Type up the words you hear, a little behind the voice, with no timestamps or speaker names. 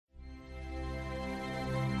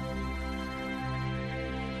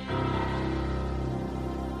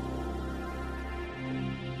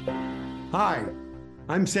Hi,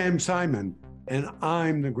 I'm Sam Simon, and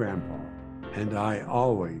I'm the grandpa, and I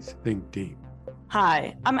always think deep.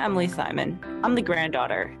 Hi, I'm Emily Simon. I'm the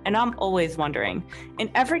granddaughter, and I'm always wondering, in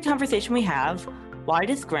every conversation we have, why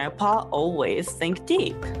does Grandpa always think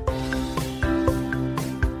deep?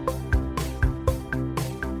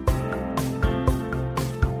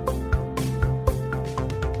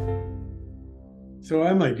 So,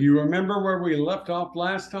 Emily, do you remember where we left off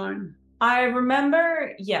last time? I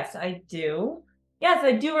remember, yes, I do. Yes,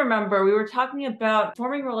 I do remember. We were talking about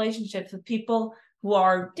forming relationships with people who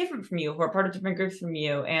are different from you, who are part of different groups from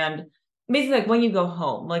you. And basically, like when you go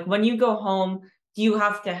home, do you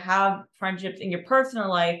have to have friendships in your personal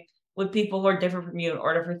life with people who are different from you in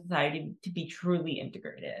order for society to be truly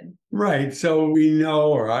integrated? Right. So we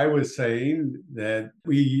know, or I was saying that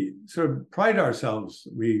we sort of pride ourselves.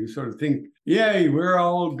 We sort of think, yay, we're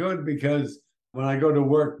all good because when I go to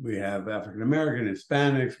work, we have African American,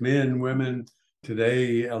 Hispanics, men, women,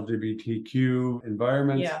 today, LGBTQ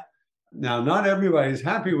environments. Yeah. Now, not everybody is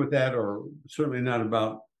happy with that, or certainly not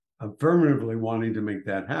about affirmatively wanting to make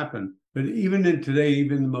that happen. But even in today,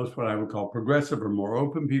 even the most what I would call progressive or more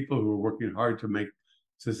open people who are working hard to make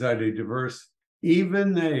society diverse,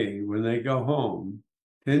 even they, when they go home,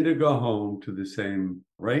 tend to go home to the same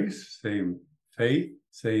race, same faith,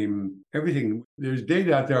 same everything. There's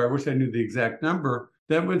data out there, I wish I knew the exact number,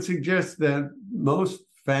 that would suggest that most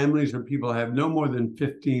families or people have no more than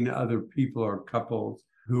 15 other people or couples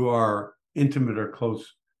who are intimate or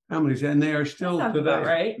close families. And they are still That sounds today. about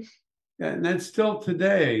right. And that's still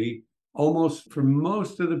today, almost for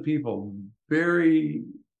most of the people, very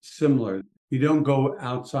similar. You don't go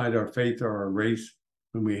outside our faith or our race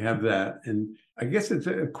when we have that. And I guess it's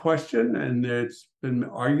a question, and it's been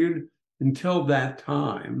argued until that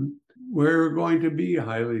time, we're going to be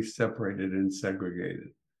highly separated and segregated.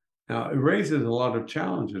 Now, it raises a lot of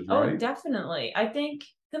challenges, right? Oh, definitely. I think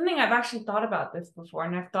something I've actually thought about this before,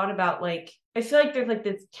 and I've thought about I feel like there's like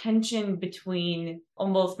this tension between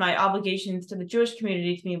almost my obligations to the Jewish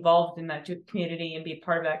community to be involved in that community and be a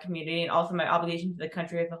part of that community, and also my obligation to the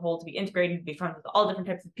country as a whole to be integrated, to be friends with all different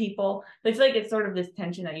types of people. But I feel like it's sort of this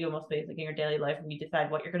tension that you almost face like in your daily life when you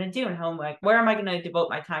decide what you're going to do and how am I, where am I going to devote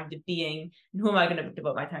my time to being, and who am I going to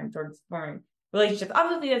devote my time towards forming relationships.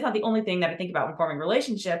 Obviously, that's not the only thing that I think about when forming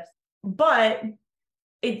relationships, but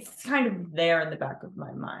it's kind of there in the back of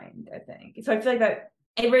my mind, I think. So I feel like that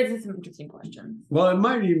it raises some interesting questions. Well, it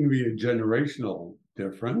might even be a generational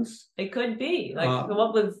difference. It could be. So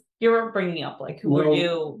what was you're bringing up? Like, who were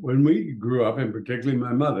you? When we grew up, and particularly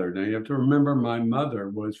my mother, now you have to remember my mother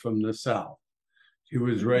was from the South. She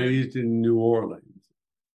was raised in New Orleans.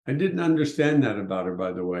 I didn't understand that about her,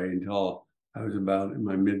 by the way, until I was about in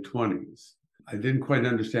my mid 20s. I didn't quite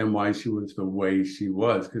understand why she was the way she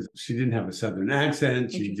was because she didn't have a Southern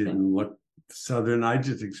accent. She didn't look Southern. I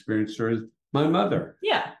just experienced her as my mother.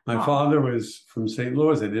 Yeah. My father was from St.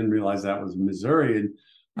 Louis. I didn't realize that was Missouri. And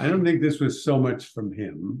I don't think this was so much from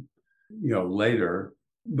him, later.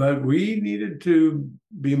 But we needed to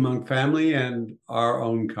be among family and our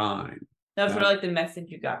own kind. That was sort of like the message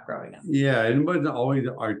you got growing up. Yeah, and it wasn't always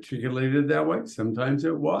articulated that way. Sometimes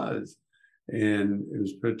it was. And it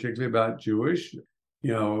was particularly about Jewish.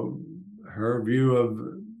 Her view of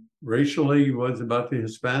racially was about the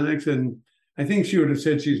Hispanics. And I think she would have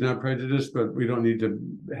said she's not prejudiced, but we don't need to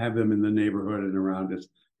have them in the neighborhood and around us.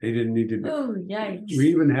 They didn't need to be. Oh, yikes. We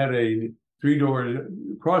even had a three-door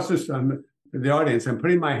across the audience. I'm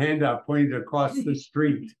putting my hand out, pointing across the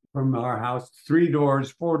street from our house,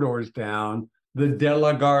 4 doors down, the De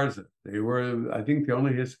La Garza. They were, I think, the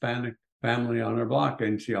only Hispanic family on our block.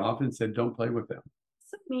 And she often said, don't play with them.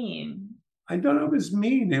 So mean. I don't know if it was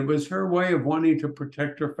mean. It was her way of wanting to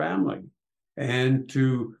protect her family and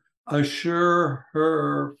to assure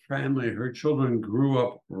her family, her children grew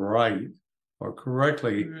up right or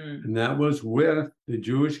correctly. And that was with the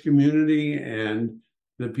Jewish community and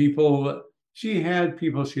the people. She had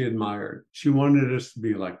people she admired. She wanted us to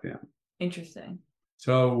be like them. Interesting.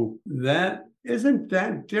 So that isn't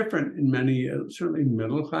that different in many, certainly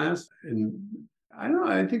middle class. And I don't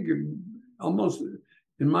know, I think almost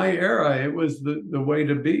in my era, it was the way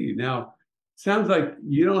to be. Now, sounds like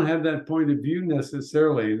you don't have that point of view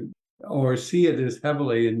necessarily or see it as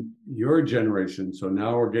heavily in your generation. So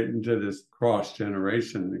now we're getting to this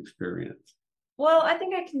cross-generation experience. Well, I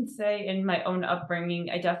think I can say in my own upbringing,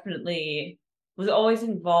 I definitely was always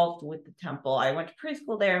involved with the temple. I went to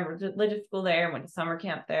preschool there, and religious school there, went to summer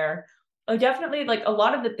camp there. I definitely, like a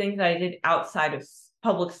lot of the things that I did outside of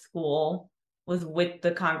public school was with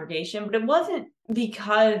the congregation, but it wasn't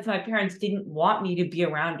because my parents didn't want me to be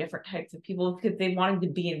around different types of people, because they wanted to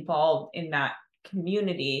be involved in that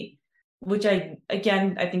community. which I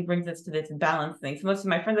think brings us to this balance thing. So most of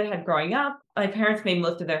my friends I had growing up, my parents made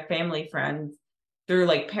most of their family friends through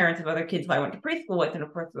like parents of other kids who I went to preschool with, and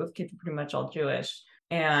of course those kids were pretty much all Jewish.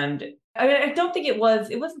 And I don't think it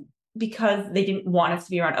wasn't because they didn't want us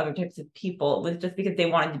to be around other types of people. It was just because they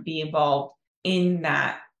wanted to be involved in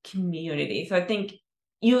that community. So I think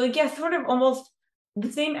you get sort of almost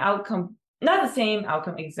the same outcome, not the same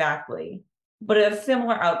outcome exactly, but a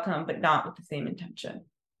similar outcome, but not with the same intention.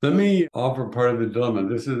 Let me offer part of the dilemma.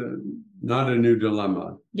 This is not a new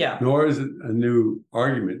dilemma, Yeah. nor is it a new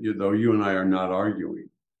argument, though you and I are not arguing.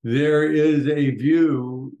 There is a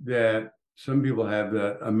view that some people have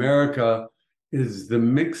that America is the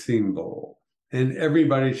mixing bowl and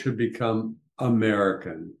everybody should become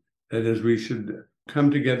American. That is, we should come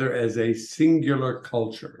together as a singular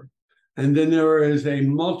culture. And then there is a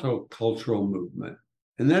multicultural movement.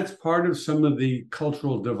 And that's part of some of the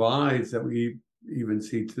cultural divides that we even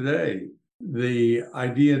see today. The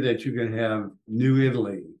idea that you can have New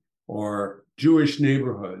Italy or Jewish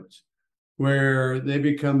neighborhoods where they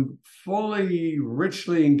become fully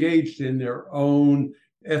richly engaged in their own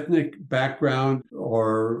ethnic background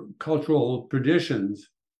or cultural traditions,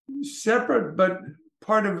 separate but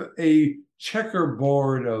part of a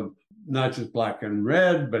checkerboard of not just black and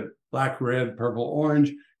red, but black, red, purple,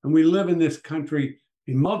 orange. And we live in this country,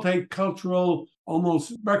 a multicultural,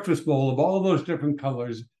 almost breakfast bowl of all those different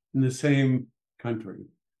colors in the same country.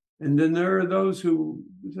 And then there are those who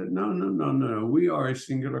said, no, we are a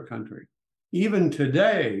singular country. Even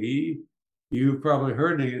today, you've probably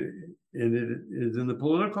heard it, and it is in the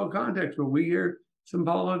political context, but we hear some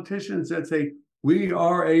politicians that say, we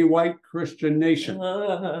are a white Christian nation,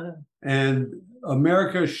 and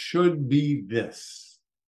America should be this.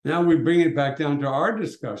 Now we bring it back down to our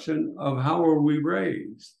discussion of how are we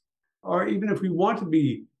raised? Or even if we want to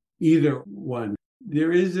be either one,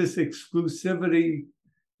 there is this exclusivity.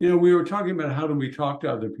 We were talking about how do we talk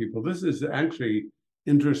to other people. This is actually,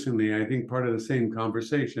 interestingly, I think part of the same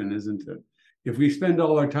conversation, isn't it? If we spend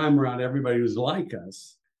all our time around everybody who's like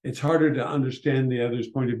us, it's harder to understand the other's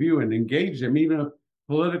point of view and engage them, even if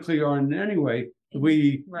politically or in any way,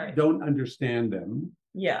 we don't understand them.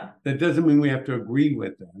 Yeah. That doesn't mean we have to agree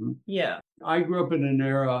with them. Yeah. I grew up in an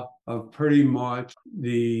era of pretty much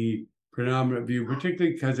the predominant view,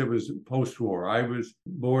 particularly because it was post-war. I was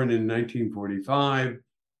born in 1945.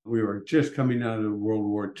 We were just coming out of World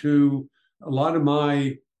War II. A lot of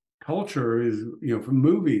my culture is, from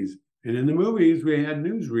movies. And in the movies, we had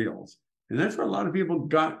newsreels. And that's where a lot of people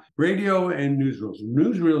got radio and newsreels.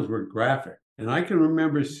 Newsreels were graphic. And I can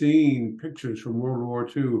remember seeing pictures from World War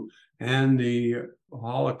II and the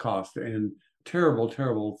Holocaust and terrible,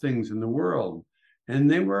 terrible things in the world. And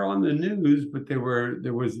they were on the news, but there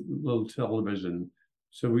was little television.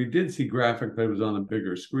 So we did see graphic, but it was on a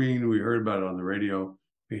bigger screen. We heard about it on the radio.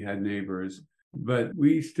 We had neighbors. But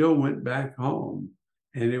we still went back home.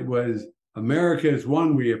 And it was, America is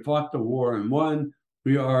one. We have fought the war and won.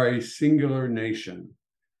 We are a singular nation.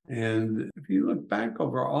 And if you look back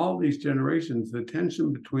over all these generations, the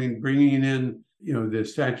tension between bringing in, the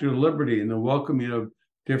Statue of Liberty and the welcoming of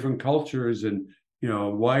different cultures and,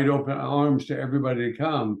 wide open arms to everybody to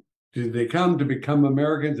come. Do they come to become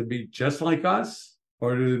Americans and be just like us?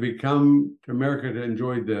 Or do they come to America to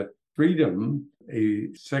enjoy the freedom, a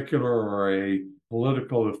secular or a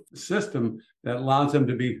political system that allows them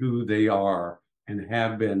to be who they are and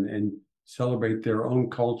have been and celebrate their own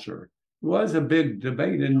culture? It was a big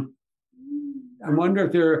debate. And I wonder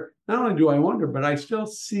if not only do I wonder, but I still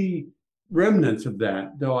see remnants of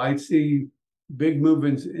that, though I see big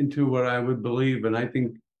movements into what I would believe, and I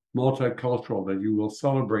think multicultural, that you will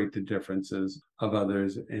celebrate the differences of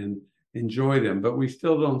others and enjoy them. But we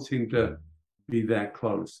still don't seem to be that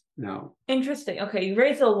close now. Interesting. Okay, you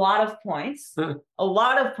raised a lot of points. And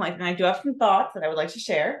I do have some thoughts that I would like to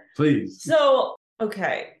share. Please. So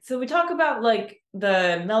we talk about like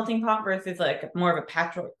the melting pot versus like more of a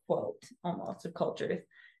patchwork quilt almost of cultures.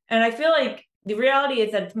 And I feel like the reality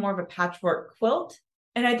is that it's more of a patchwork quilt.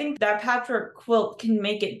 And I think that patchwork quilt can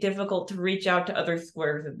make it difficult to reach out to other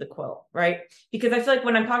squares of the quilt, right? Because I feel like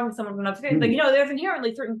when I'm talking to someone from upstairs, like, there's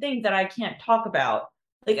inherently certain things that I can't talk about.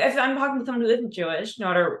 Like if I'm talking to someone who isn't Jewish, no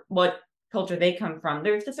matter what culture they come from,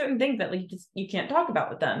 there's just certain things that like you can't talk about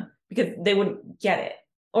with them because they wouldn't get it.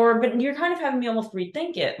 But you're kind of having me almost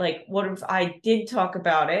rethink it. Like, what if I did talk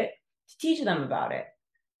about it to teach them about it?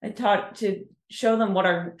 I taught to show them what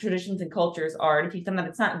our traditions and cultures are, to teach them that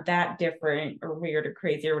it's not that different or weird or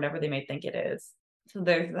crazy or whatever they may think it is. So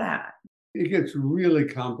there's that. It gets really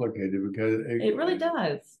complicated because it really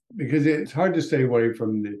does. Because it's hard to stay away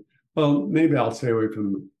from maybe I'll stay away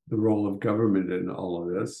from the role of government in all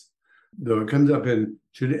of this. though it comes up in,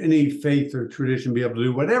 should any faith or tradition be able to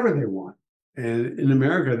do whatever they want? And in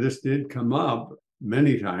America, this did come up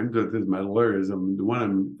many times. But this is my lawyerism. The one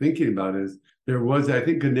I'm thinking about is there was, I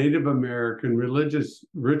think, a Native American religious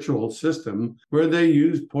ritual system where they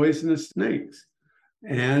used poisonous snakes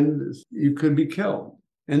and you could be killed.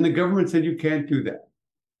 And the government said you can't do that.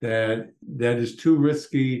 That is too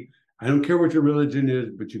risky. I don't care what your religion is,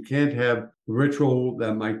 but you can't have ritual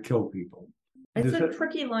that might kill people. It's a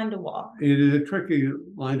tricky line to walk. It is a tricky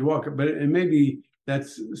line to walk, but and maybe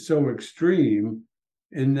that's so extreme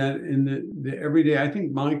in that in the everyday, I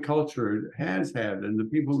think my culture has had, and the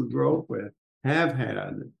people we grew up with have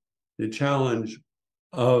had the challenge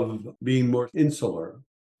of being more insular.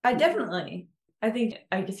 I think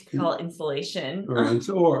I guess you could call it insulation. Or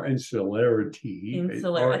insularity.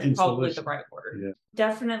 Insular, that's probably the right word. Yeah.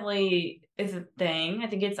 Definitely is a thing. I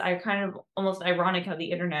think it's kind of almost ironic how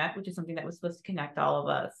the internet, which is something that was supposed to connect all of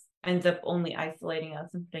us, ends up only isolating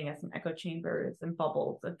us and putting us in echo chambers and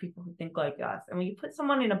bubbles of people who think like us. And when you put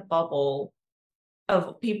someone in a bubble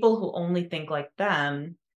of people who only think like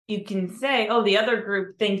them, you can say, oh, the other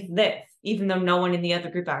group thinks this, even though no one in the other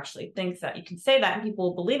group actually thinks that. You can say that and people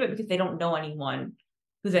will believe it because they don't know anyone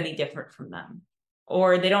who's any different from them.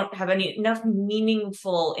 Or they don't have enough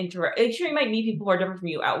meaningful interaction. Sure, you might meet people who are different from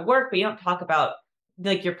you at work, but you don't talk about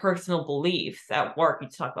like your personal beliefs at work. You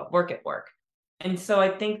just talk about work at work. And so I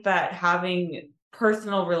think that having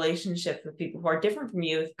personal relationships with people who are different from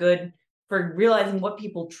you is good for realizing what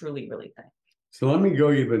people truly, really think. So let me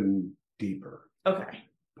go even deeper. Okay.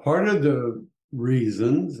 Part of the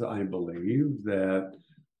reasons I believe that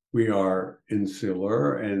we are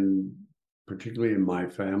insular, and particularly in my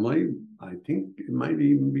family, I think it might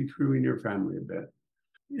even be true in your family a bit,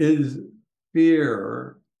 is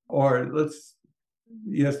fear,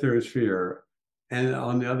 yes, there is fear. And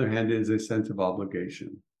on the other hand, is a sense of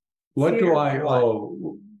obligation. What do I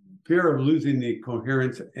owe? Fear of losing the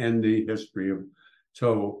coherence and the history of,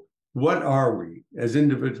 so what are we as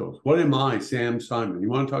individuals? What am I, Sam Simon? You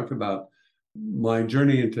want to talk about my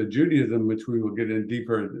journey into Judaism, which we will get in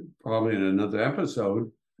deeper probably in another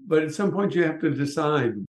episode. But at some point you have to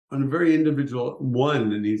decide on a very individual,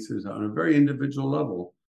 and he says on a very individual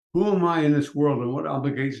level, who am I in this world and what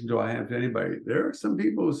obligation do I have to anybody? There are some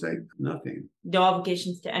people who say nothing. No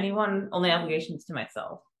obligations to anyone, only obligations to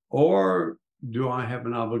myself. Or do I have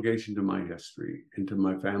an obligation to my history and to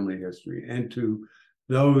my family history and to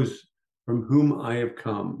those from whom I have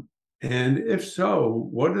come? And if so,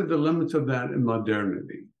 what are the limits of that in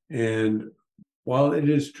modernity? And while it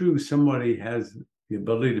is true somebody has the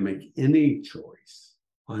ability to make any choice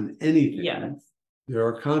on anything, yes, there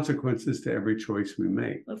are consequences to every choice we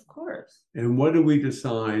make. Of course. And what do we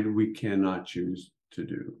decide we cannot choose to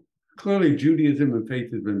do? Clearly, Judaism and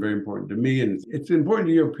faith has been very important to me. And it's important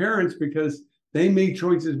to your parents because they made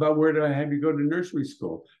choices about where do I have you go to nursery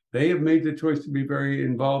school. They have made the choice to be very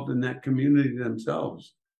involved in that community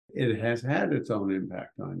themselves. It has had its own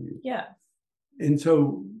impact on you. Yes. And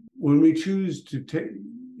so when we choose to take,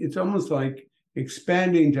 it's almost like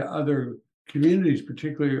expanding to other communities,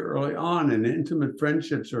 particularly early on, and intimate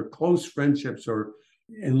friendships or close friendships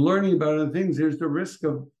and learning about other things, there's the risk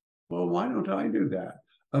of, well, why don't I do that?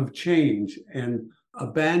 Of change and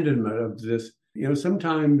abandonment of this.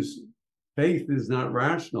 Sometimes faith is not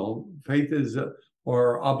rational. Faith is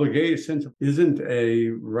or obligation isn't a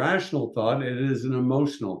rational thought. It is an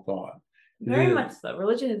emotional thought. Very much so.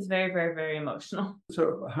 Religion is very, very, very emotional.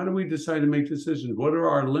 So how do we decide to make decisions? What are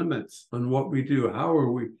our limits on what we do? How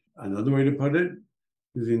are we? Another way to put it,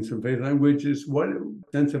 using some faith language, is what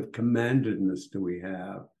sense of commandedness do we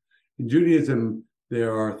have? In Judaism,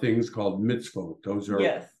 there are things called mitzvot. Those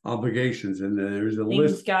are obligations. And then there's a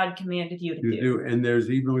things list God commanded you to do. And there's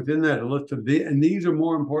even within that a list of and these are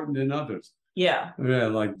more important than others. Yeah,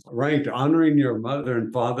 like ranked honoring your mother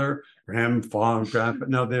and father, grandfather,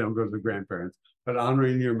 no, they don't go to the grandparents, but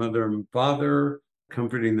honoring your mother and father,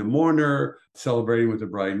 comforting the mourner, celebrating with the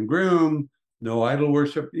bride and groom, no idol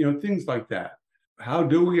worship, things like that. How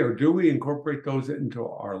do we incorporate those into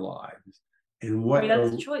our lives? And what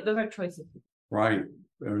that's a choice. Those are choices. Right.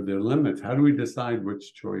 Are there limits? How do we decide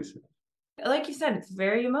which choices? Like you said, it's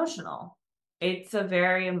very emotional. It's a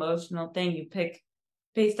very emotional thing. You pick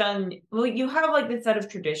based on, you have like this set of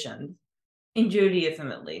traditions in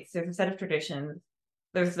Judaism, at least. There's a set of traditions.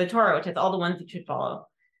 There's the Torah, which has all the ones you should follow.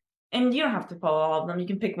 And you don't have to follow all of them. You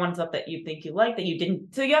can pick ones up that you think you like, that you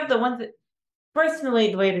didn't. So you have the ones that,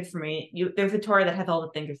 personally, the way it is for me, there's a Torah that has all the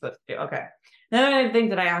things you're supposed to do. Okay. Then there are things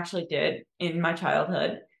that I actually did in my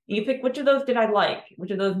childhood. You pick which of those did I like,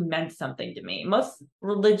 which of those meant something to me. Most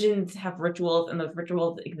religions have rituals, and those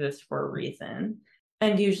rituals exist for a reason.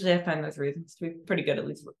 And usually I find those reasons to be pretty good. At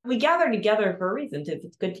least we gather together for a reason.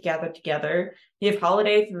 It's good to gather together. You have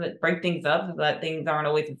holidays that break things up so that things aren't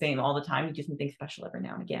always the same all the time. You do something special every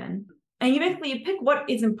now and again. And you pick what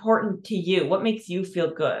is important to you, what makes you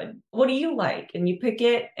feel good. What do you like? And you pick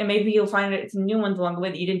it, and maybe you'll find some new ones along the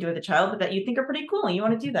way that you didn't do as a child, but that you think are pretty cool, and you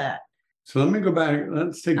want to do that. So let me go back.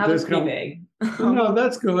 Let's take That this. was pretty big. No,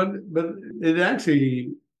 that's good. But it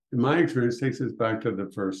actually, in my experience, takes us back to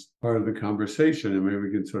the first part of the conversation, and maybe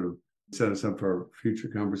we can sort of set us up for future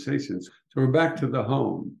conversations. So we're back to the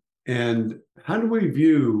home. And how do we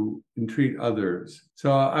view and treat others?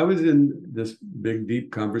 So I was in this big,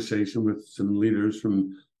 deep conversation with some leaders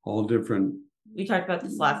from all different. We talked about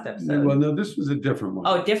this last episode. Well, no, this was a different one.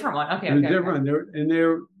 Oh, a different one. Okay. Different.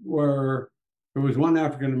 There was one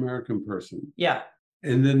African American person. Yeah.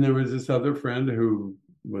 And then there was this other friend who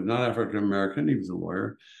was not African American. He was a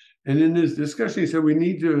lawyer. And in this discussion, he said, we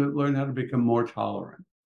need to learn how to become more tolerant.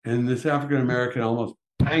 And this African American almost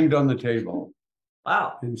banged on the table.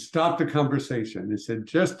 Wow. And stopped the conversation and said,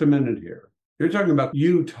 just a minute here. You're talking about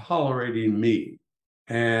you tolerating me.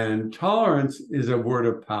 And tolerance is a word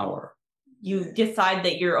of power. You decide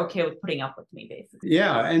that you're okay with putting up with me, basically.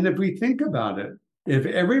 Yeah. And if we think about it, if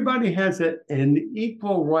everybody has an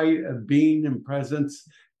equal right of being in presence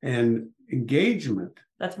and engagement.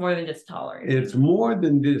 That's more than just tolerating. It's more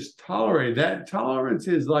than just tolerate. That tolerance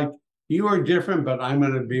is like, you are different, but I'm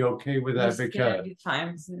going to be okay with that because.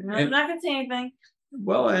 Times. I'm not going to say anything.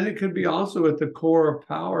 Well, and it could be also at the core of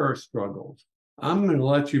power struggles. I'm going to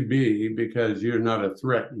let you be because you're not a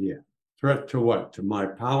threat yet. Threat to what? To my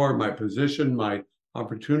power, my position, my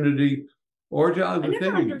opportunity, or to other things. I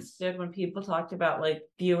never understood when people talked about like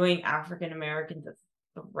viewing African Americans as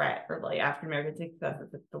a threat, or like African American success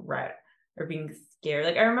as a threat, or being scared.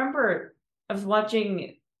 Like I remember I was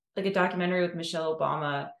watching like a documentary with Michelle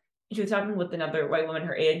Obama. She was talking with another white woman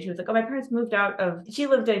her age. She was like, "Oh, my parents moved out of." She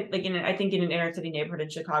lived like in I think in an inner city neighborhood in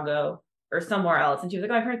Chicago or somewhere else. And she was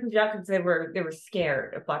like, "Oh, my parents moved out because they were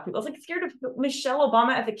scared of Black people." I was like, scared of Michelle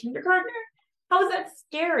Obama as a kindergartner? How is that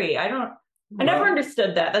scary? I never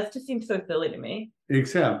understood that. That just seems so silly to me.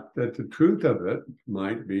 Except that the truth of it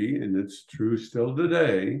might be, and it's true still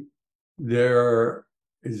today, there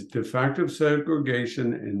is de facto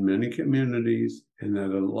segregation in many communities, and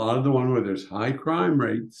that a lot of the one where there's high crime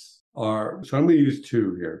rates are, so I'm going to use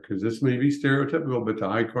two here because this may be stereotypical, but the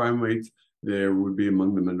high crime rates there would be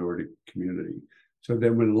among the minority community. So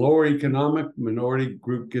that when lower economic minority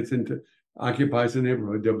group occupies the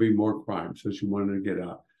neighborhood, there'll be more crime. So she wanted to get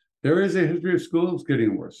out. There is a history of schools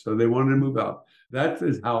getting worse, so they wanted to move out. That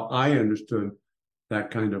is how I understood that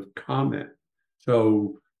kind of comment.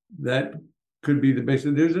 So that could be the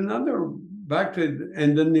basis. There's another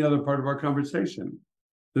and then the other part of our conversation.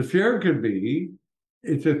 The fear could be,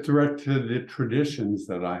 it's a threat to the traditions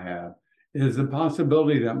that I have. It is a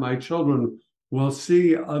possibility that my children will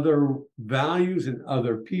see other values in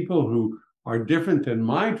other people who are different than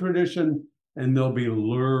my tradition, and they'll be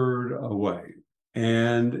lured away.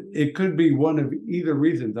 And it could be one of either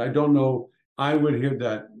reasons. I don't know. I would hear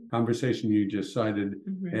that conversation you just cited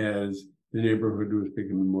as the neighborhood was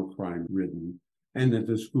becoming more crime-ridden and that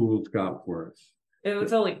the schools got worse. It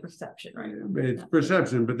was only perception, right? It's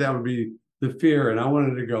perception, but that would be the fear. And I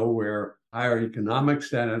wanted to go where higher economic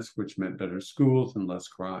status, which meant better schools and less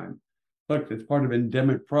crime. Look, it's part of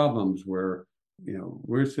endemic problems where,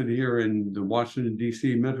 we're sitting here in the Washington,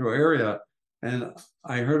 D.C. metro area, and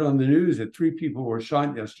I heard on the news that 3 people were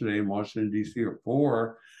shot yesterday in Washington, D.C., or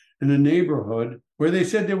 4, in a neighborhood where they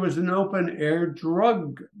said there was an open-air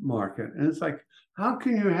drug market. And it's like, how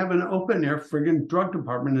can you have an open-air friggin' drug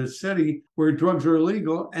department in a city where drugs are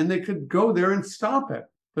illegal and they could go there and stop it?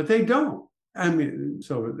 But they don't. I mean,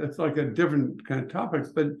 so that's like a different kind of topic.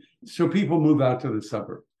 But so people move out to the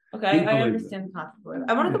suburbs. Okay, I understand the concept.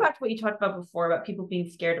 I want to go back to what you talked about before about people being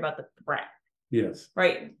scared about the threat. Yes.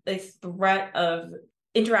 Right. This threat of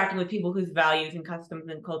interacting with people whose values and customs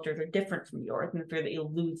and cultures are different from yours, and the fear that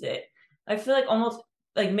you'll lose it. I feel like almost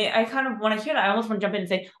like I kind of, when I hear that, I almost want to jump in and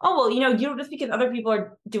say, oh, well, you just because other people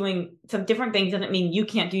are doing some different things doesn't mean you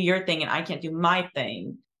can't do your thing and I can't do my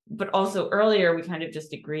thing. But also earlier, we kind of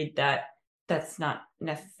just agreed that that's not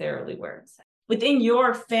necessarily where it's at. Within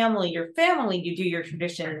your family, you do your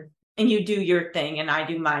tradition and you do your thing and I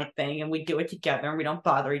do my thing and we do it together and we don't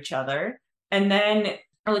bother each other. And then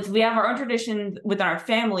we have our own traditions within our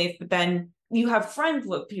families, but then you have friends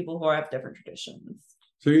with people who have different traditions.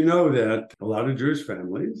 So you know that a lot of Jewish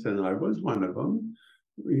families, and I was one of them,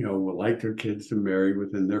 would like their kids to marry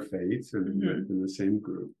within their faiths and in the same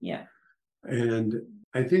group. Yeah. And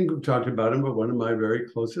I think we've talked about him, but one of my very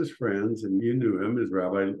closest friends, and you knew him, is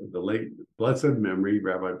the late blessed memory,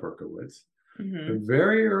 Rabbi Berkowitz. Mm-hmm.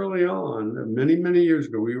 Very early on, many, many years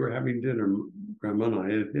ago, we were having dinner, Grandma and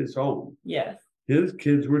I, at his home. Yes. His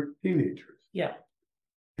kids were teenagers. Yeah.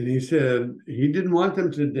 And he said he didn't want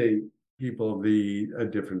them to date people of a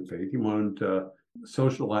different faith. He wanted to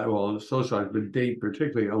socialize, but date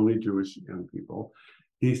particularly only Jewish young people.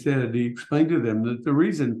 He explained to them that the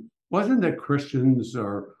reason wasn't that Christians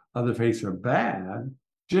or other faiths are bad,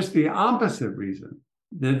 just the opposite reason,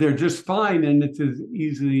 that they're just fine and it's as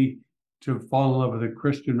easy to fall in love with a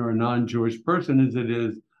Christian or a non-Jewish person as it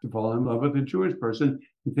is to fall in love with a Jewish person.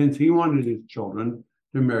 And since he wanted his children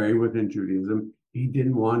to marry within Judaism, he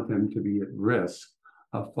didn't want them to be at risk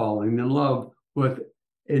of falling in love with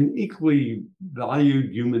an equally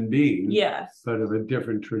valued human being, yes, but of a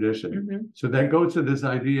different tradition. Mm-hmm. So that goes to this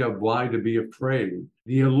idea of why to be afraid.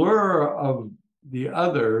 The allure of the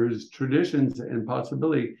other's traditions and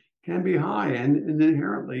possibility can be high, and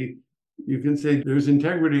inherently you can say there's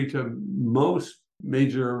integrity to most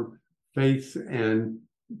major faiths and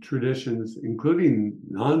traditions, including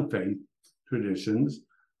non-faith traditions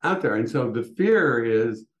out there. And so the fear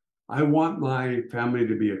is, I want my family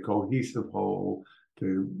to be a cohesive whole,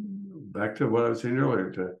 to back to what I was saying earlier,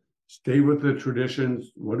 to stay with the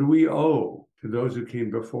traditions. What do we owe to those who came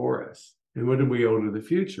before us? And what do we owe to the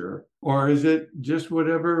future? Or is it just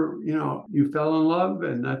whatever, you fell in love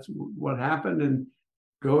and that's what happened and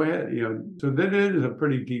go ahead, So that is a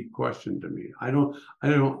pretty deep question to me. I know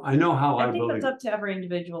how I think believe. that's up to every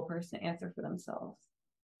individual person to answer for themselves.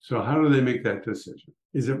 So how do they make that decision?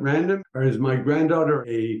 Is it random, or is my granddaughter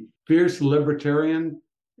a fierce libertarian?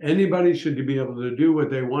 Anybody should be able to do what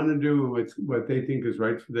they want to do, what they think is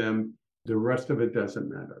right for them. The rest of it doesn't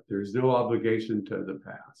matter. There's no obligation to the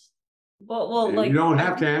past. Well, like you don't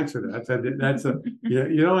have to answer that. That's a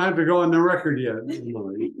you don't have to go on the record yet,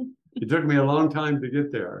 Emily. It took me a long time to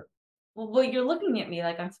get there. Well, you're looking at me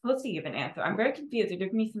like I'm supposed to give an answer. I'm very confused. You're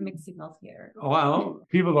giving me some mixed signals here. Well,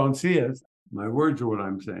 people don't see it. My words are what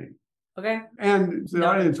I'm saying. Okay. And the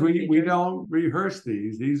audience, we don't rehearse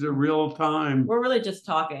these. These are real time. We're really just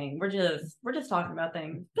talking. We're just talking about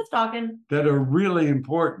things. Just talking. That are really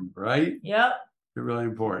important, right? Yep. They're really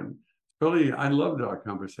important. Really, I loved our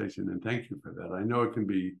conversation and thank you for that. I know it can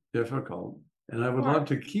be difficult. And I would love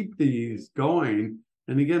to keep these going.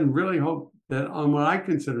 And again, really hope that on what I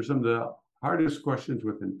consider some of the hardest questions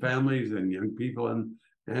within families and young people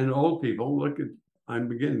and old people, look at, I'm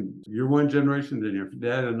beginning. You're one generation, then your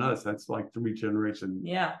dad and us, that's like 3 generations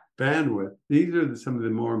bandwidth. These are some of the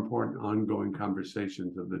more important ongoing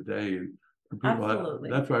conversations of the day. And for people, absolutely.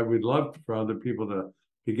 That's why we'd love for other people to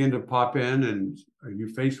begin to pop in. And are you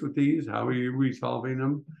faced with these? How are you resolving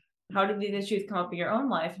them? How did these issues come up in your own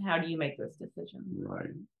life? And how do you make those decisions?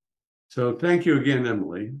 Right. So thank you again,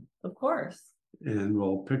 Emily. Of course. And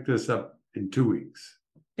we'll pick this up in 2 weeks.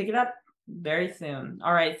 Pick it up very soon.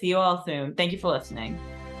 All right. See you all soon. Thank you for listening.